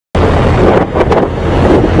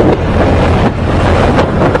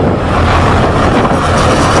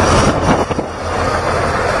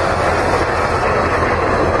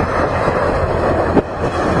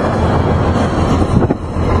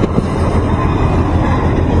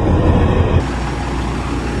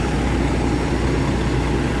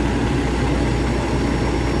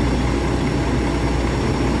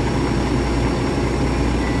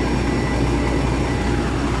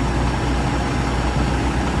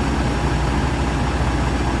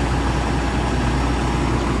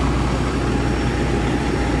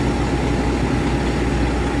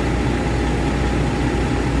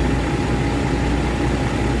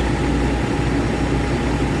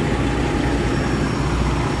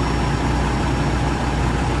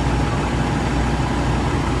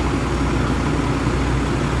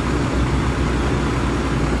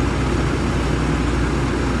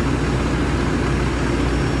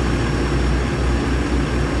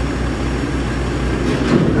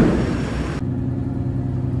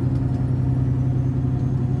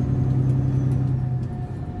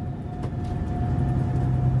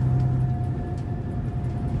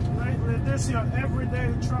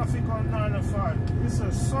traffic on 905. It's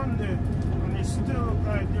a Sunday and it still looks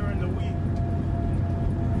like during the week.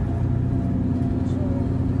 So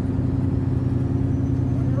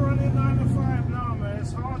when you're running 905 now, man,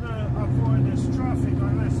 it's hard to avoid this traffic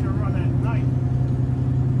unless you run at night.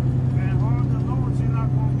 And all the loads you're not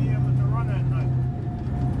going to be able to run at night.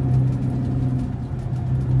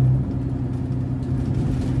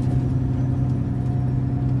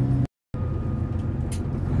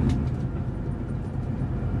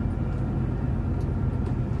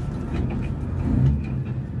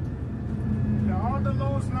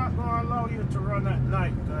 Not going to allow you to run at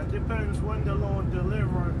night. It depends when the load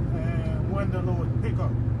deliver and when the load pick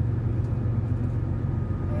up.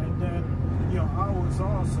 And then your hours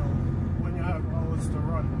also, when you have hours to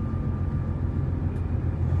run.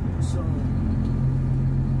 So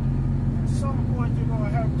at some point you're going to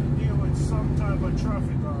have to deal with some type of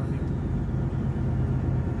traffic out here.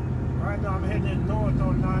 Right now I'm heading north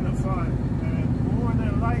on 905 and more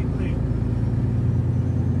than likely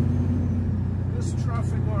this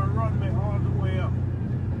traffic will run me all the way up,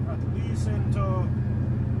 at least into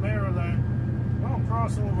Maryland. Don't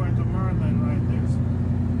cross over into Maryland like this.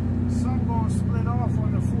 Some gonna split off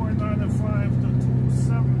on the 495 to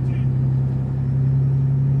 270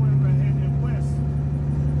 when we're heading west.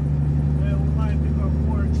 Then we might pick up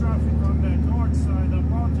more traffic on that north side of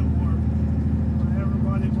Baltimore, where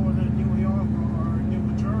everybody going to New York or New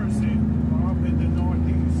Jersey or up in the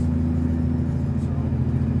northeast.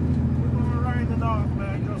 Up,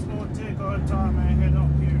 man, just don't take our time and head up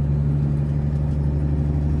here.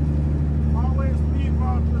 Always leave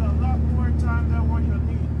out with a lot more time than what you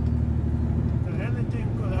need. Because anything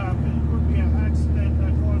could happen. It could be an accident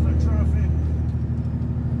that causes traffic.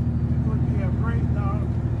 It could be a breakdown.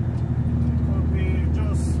 It could be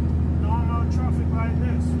just normal traffic like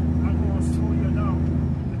this. I'm going to slow you down.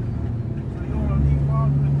 So you want to leave out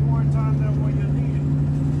with more time than what you need.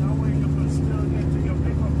 That way you can still get to your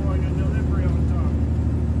pickup or your delivery on time.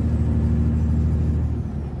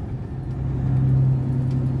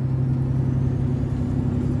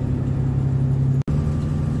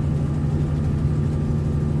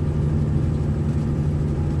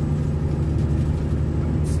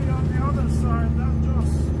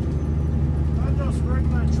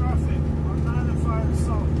 Regular traffic on 95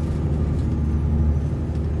 South.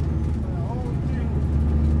 The whole thing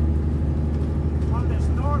on this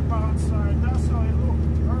northbound side, that's how it looked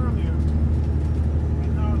earlier.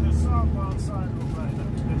 And now the southbound side looks like that.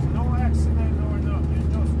 There's no accident or nothing,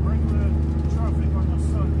 just regular traffic on the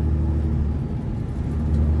Sunday.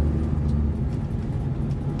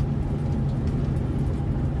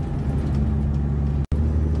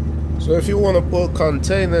 So if you want to pull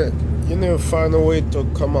container, you need to find a way to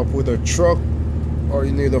come up with a truck, or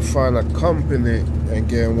you need to find a company and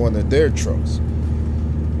get one of their trucks.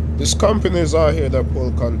 There's companies out here that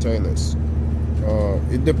pull containers.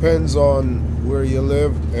 It depends on where you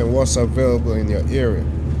live and what's available in your area.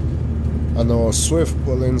 I know Swift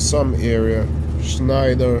pull in some area,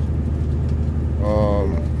 Schneider,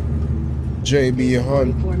 JB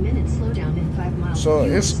Hunt. So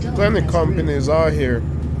it's plenty companies out here,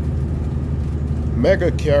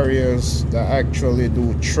 mega carriers that actually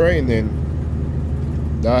do training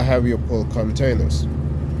that have you pull containers.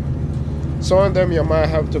 Some of them you might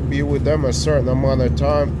have to be with them a certain amount of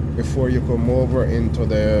time before you come over into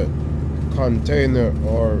the container,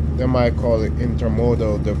 or they might call it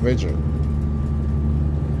intermodal division.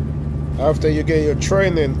 After you get your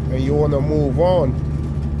training and you want to move on,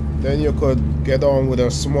 then you could get on with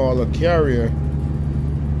a smaller carrier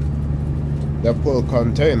that pull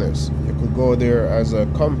containers. You could go there as a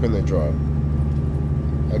company driver.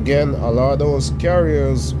 Again, a lot of those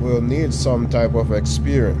carriers will need some type of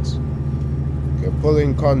experience. Okay,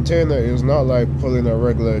 pulling container is not like pulling a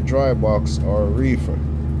regular dry box or a reefer.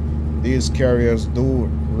 These carriers do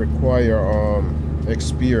require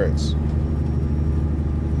experience.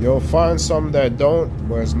 You'll find some that don't,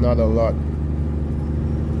 but it's not a lot.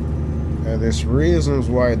 And there's reasons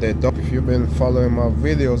why they don't. If you've been following my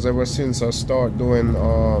videos ever since I started doing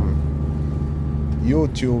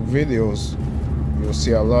YouTube videos, you'll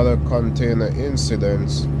see a lot of container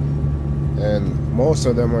incidents, and most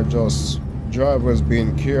of them are just drivers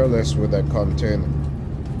being careless with that container.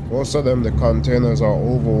 Most of them, the containers are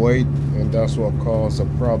overweight, and that's what caused the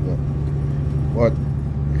problem. But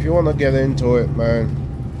if you want to get into it, man,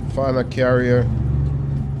 find a carrier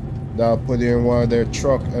that'll put you in one of their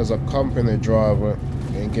truck as a company driver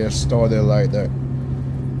and get started like that.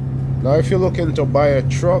 Now if you're looking to buy a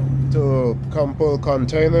truck to come pull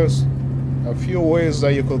containers, a few ways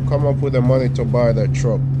that you could come up with the money to buy that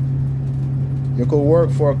truck. You could work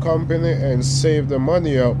for a company and save the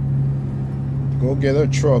money up go get a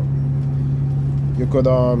truck. You could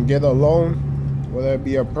get a loan, whether it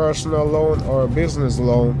be a personal loan or a business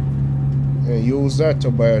loan, and use that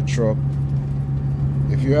to buy a truck.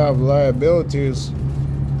 If you have liabilities,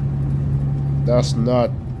 that's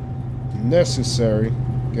not necessary.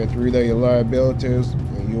 Get rid of your liabilities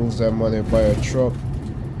and use that money to buy a truck.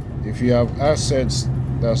 If you have assets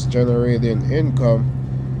that's generating income,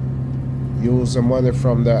 use the money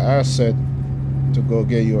from the asset to go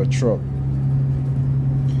get you a truck.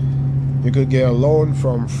 You could get a loan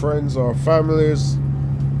from friends or families,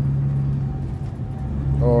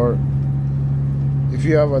 or if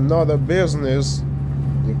you have another business,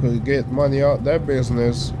 you could get money out that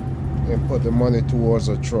business and put the money towards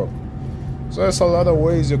a truck. So there's a lot of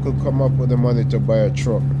ways you could come up with the money to buy a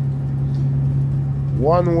truck.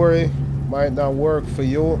 One way might not work for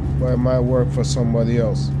you, but it might work for somebody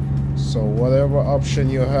else. So whatever option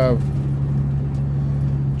you have,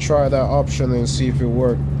 try that option and see if it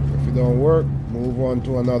works. If it don't work, move on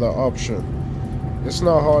to another option. It's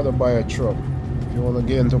not hard to buy a truck. If you want to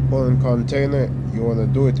get into pulling container, you want to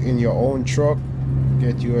do it in your own truck,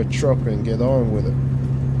 get you a truck and get on with it.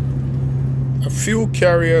 A few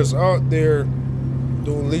carriers out there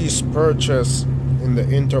do lease purchase in the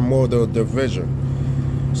intermodal division.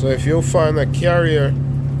 So if you find a carrier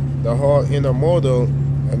that haul intermodal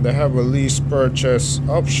and they have a lease purchase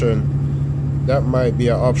option, that might be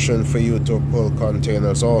an option for you to pull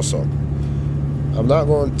containers also. I'm not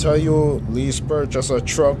going to tell you lease purchase a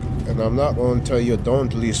truck, and I'm not going to tell you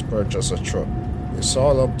don't lease purchase a truck. It's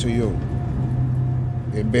all up to you.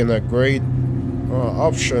 It's been a great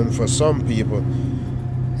option for some people,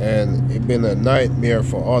 and it's been a nightmare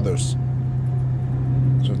for others.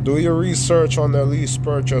 So do your research on the lease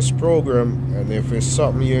purchase program, and if it's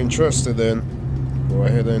something you're interested in, go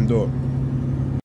ahead and do it.